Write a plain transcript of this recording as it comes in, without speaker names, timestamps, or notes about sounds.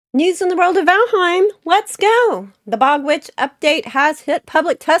News in the world of Valheim. Let's go! The Bog Witch update has hit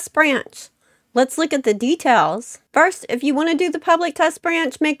public test branch. Let's look at the details. First, if you want to do the public test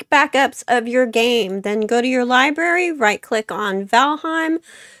branch, make backups of your game. Then go to your library, right-click on Valheim,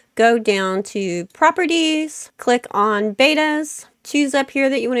 go down to Properties, click on Betas, choose up here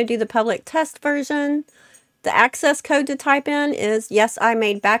that you want to do the public test version. The access code to type in is yes, I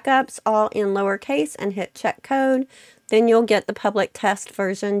made backups, all in lowercase, and hit check code. Then you'll get the public test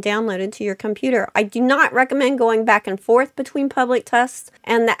version downloaded to your computer. I do not recommend going back and forth between public tests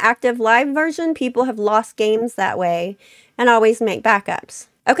and the active live version. People have lost games that way, and always make backups.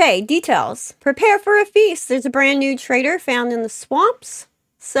 Okay, details. Prepare for a feast. There's a brand new trader found in the swamps.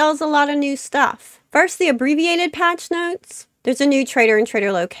 Sells a lot of new stuff. First, the abbreviated patch notes. There's a new trader and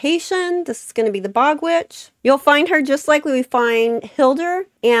trader location. This is going to be the Bog Witch. You'll find her just like we find Hildur.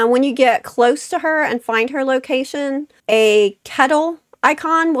 And when you get close to her and find her location, a kettle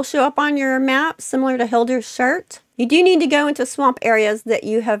icon will show up on your map, similar to Hildur's shirt. You do need to go into swamp areas that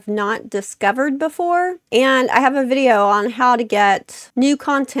you have not discovered before. And I have a video on how to get new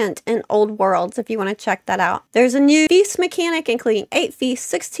content in old worlds if you want to check that out. There's a new feast mechanic, including 8 feasts,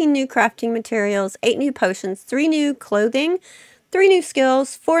 16 new crafting materials, 8 new potions, 3 new clothing, 3 new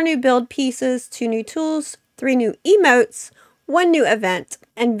skills, 4 new build pieces, 2 new tools, 3 new emotes, 1 new event,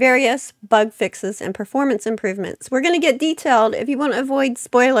 and various bug fixes and performance improvements. We're going to get detailed. If you want to avoid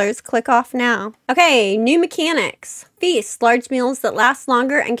spoilers, click off now. Okay, new mechanics. Feast, large meals that last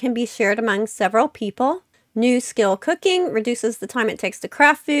longer and can be shared among several people. New skill, cooking, reduces the time it takes to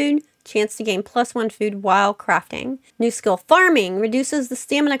craft food. Chance to gain +1 food while crafting. New skill, farming, reduces the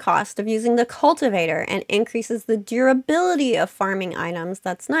stamina cost of using the cultivator and increases the durability of farming items.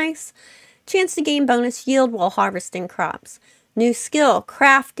 That's nice. Chance to gain bonus yield while harvesting crops. New skill,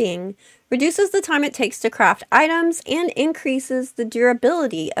 crafting, reduces the time it takes to craft items and increases the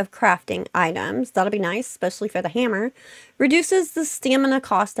durability of crafting items. That'll be nice, especially for the hammer. Reduces the stamina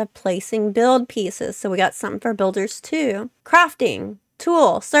cost of placing build pieces. So we got something for builders too. Crafting,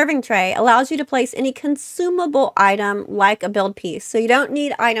 tool, serving tray, allows you to place any consumable item like a build piece. So you don't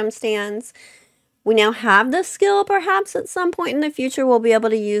need item stands. We now have this skill. Perhaps at some point in the future we'll be able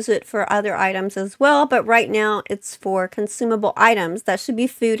to use it for other items as well, but right now it's for consumable items. That should be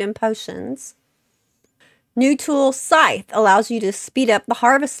food and potions. New tool, scythe, allows you to speed up the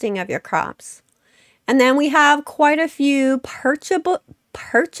harvesting of your crops. And then we have quite a few purchasable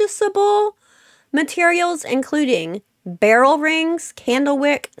materials, including barrel rings, candle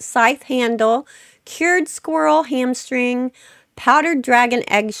wick, scythe handle, cured squirrel hamstring, powdered dragon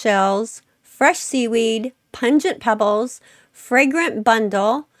eggshells, fresh seaweed, pungent pebbles, fragrant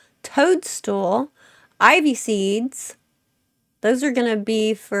bundle, toadstool, ivy seeds. Those are going to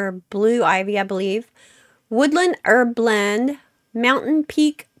be for blue ivy, I believe. Woodland herb blend, mountain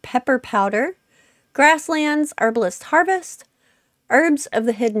peak pepper powder, grasslands herbalist harvest, herbs of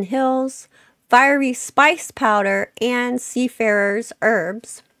the hidden hills, fiery spice powder, and seafarer's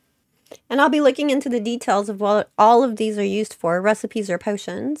herbs. And I'll be looking into the details of what all of these are used for, recipes or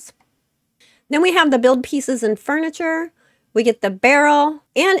potions. Then we have the build pieces and furniture. We get the barrel,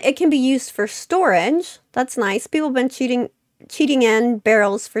 and it can be used for storage. That's nice. People have been cheating in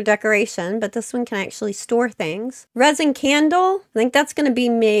barrels for decoration, but this one can actually store things. Resin candle. I think that's going to be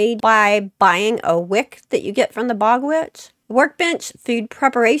made by buying a wick that you get from the Bog Witch. Workbench, food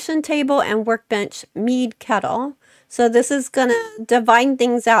preparation table, and workbench mead kettle. So this is going to divide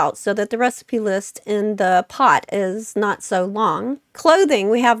things out so that the recipe list in the pot is not so long. Clothing,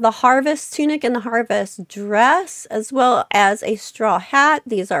 we have the harvest tunic and the harvest dress, as well as a straw hat.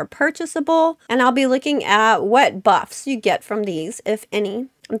 These are purchasable, and I'll be looking at what buffs you get from these, if any.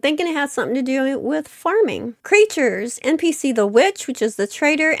 I'm thinking it has something to do with farming. Creatures, NPC the witch, which is the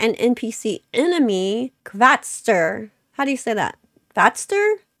trader, and NPC enemy, Kvatster. How do you say that?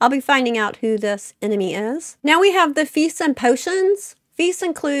 Kvatster? I'll be finding out who this enemy is. Now we have the feasts and potions. Feasts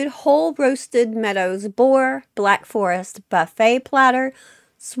include whole roasted meadows boar, black forest buffet platter,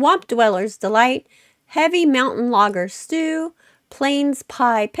 swamp dweller's delight, heavy mountain logger stew, plains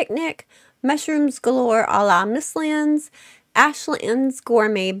pie picnic, mushrooms galore a la Mistlands, Ashland's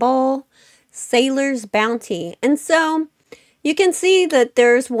gourmet bowl, sailor's bounty. And so you can see that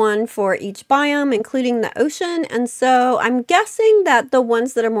there's one for each biome, including the ocean, and so I'm guessing that the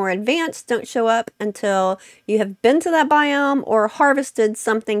ones that are more advanced don't show up until you have been to that biome or harvested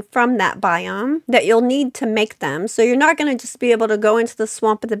something from that biome that you'll need to make them. So you're not going to just be able to go into the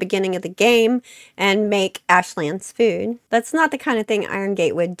swamp at the beginning of the game and make Ashland's food. That's not the kind of thing Iron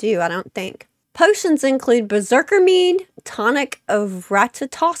Gate would do, I don't think. Potions include Berserker Mead, Tonic of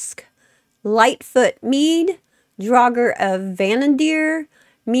Ratatosk, Lightfoot Mead, Draugr of Vanandir,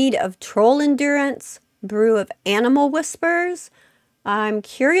 Mead of Troll Endurance, Brew of Animal Whispers. I'm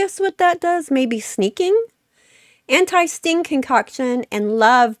curious what that does, maybe sneaking? Anti-sting concoction and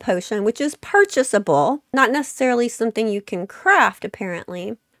love potion, which is purchasable, not necessarily something you can craft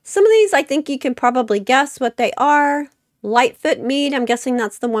apparently. Some of these I think you can probably guess what they are. Lightfoot mead, I'm guessing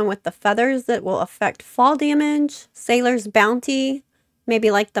that's the one with the feathers that will affect fall damage. Sailor's Bounty, maybe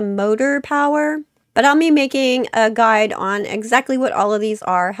like the motor power. But I'll be making a guide on exactly what all of these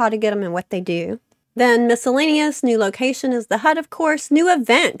are, how to get them and what they do. Then miscellaneous, new location is the hut of course. New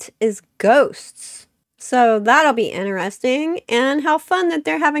event is ghosts. So that'll be interesting, and how fun that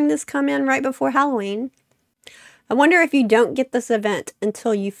they're having this come in right before Halloween. I wonder if you don't get this event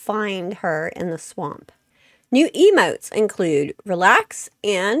until you find her in the swamp. New emotes include Relax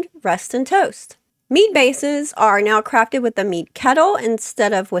and Rest and Toast. Mead bases are now crafted with the mead kettle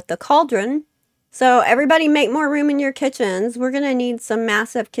instead of with the cauldron. So everybody make more room in your kitchens. We're going to need some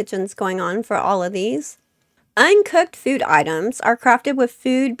massive kitchens going on for all of these. Uncooked food items are crafted with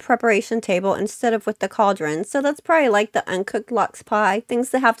food preparation table instead of with the cauldron. So that's probably like the uncooked lox pie,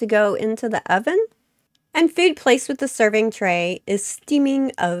 things that have to go into the oven. And food placed with the serving tray is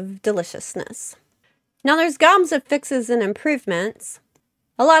steaming of deliciousness. Now there's gobs of fixes and improvements.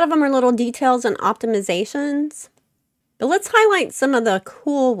 A lot of them are little details and optimizations. But let's highlight some of the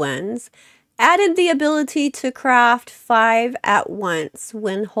cool ones. Added the ability to craft 5 at once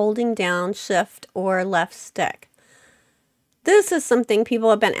when holding down shift or left stick. This is something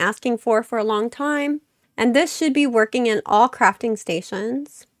people have been asking for a long time, and this should be working in all crafting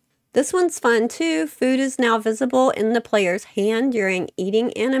stations. This one's fun too. Food is now visible in the player's hand during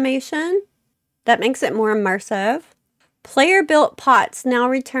eating animation. That makes it more immersive. Player-built pots now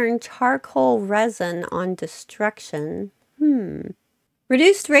return charcoal resin on destruction.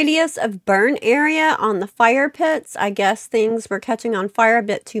 Reduced radius of burn area on the fire pits. I guess things were catching on fire a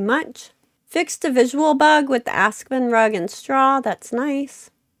bit too much. Fixed a visual bug with the aspen rug and straw. That's nice.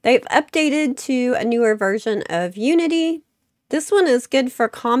 They've updated to a newer version of Unity. This one is good for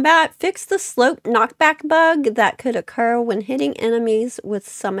combat. Fixed the slope knockback bug that could occur when hitting enemies with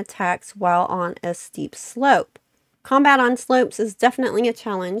some attacks while on a steep slope. Combat on slopes is definitely a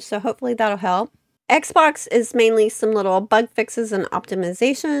challenge, so hopefully that'll help. Xbox is mainly some little bug fixes and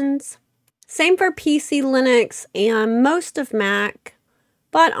optimizations. Same for PC, Linux, and most of Mac.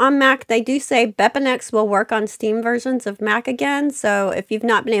 But on Mac, they do say Bepinex will work on Steam versions of Mac again. So if you've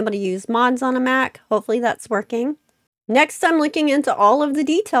not been able to use mods on a Mac, hopefully that's working. Next, I'm looking into all of the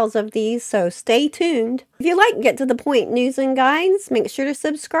details of these, so stay tuned. If you like Get to the Point news and guides, make sure to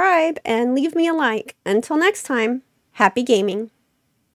subscribe and leave me a like. Until next time, happy gaming.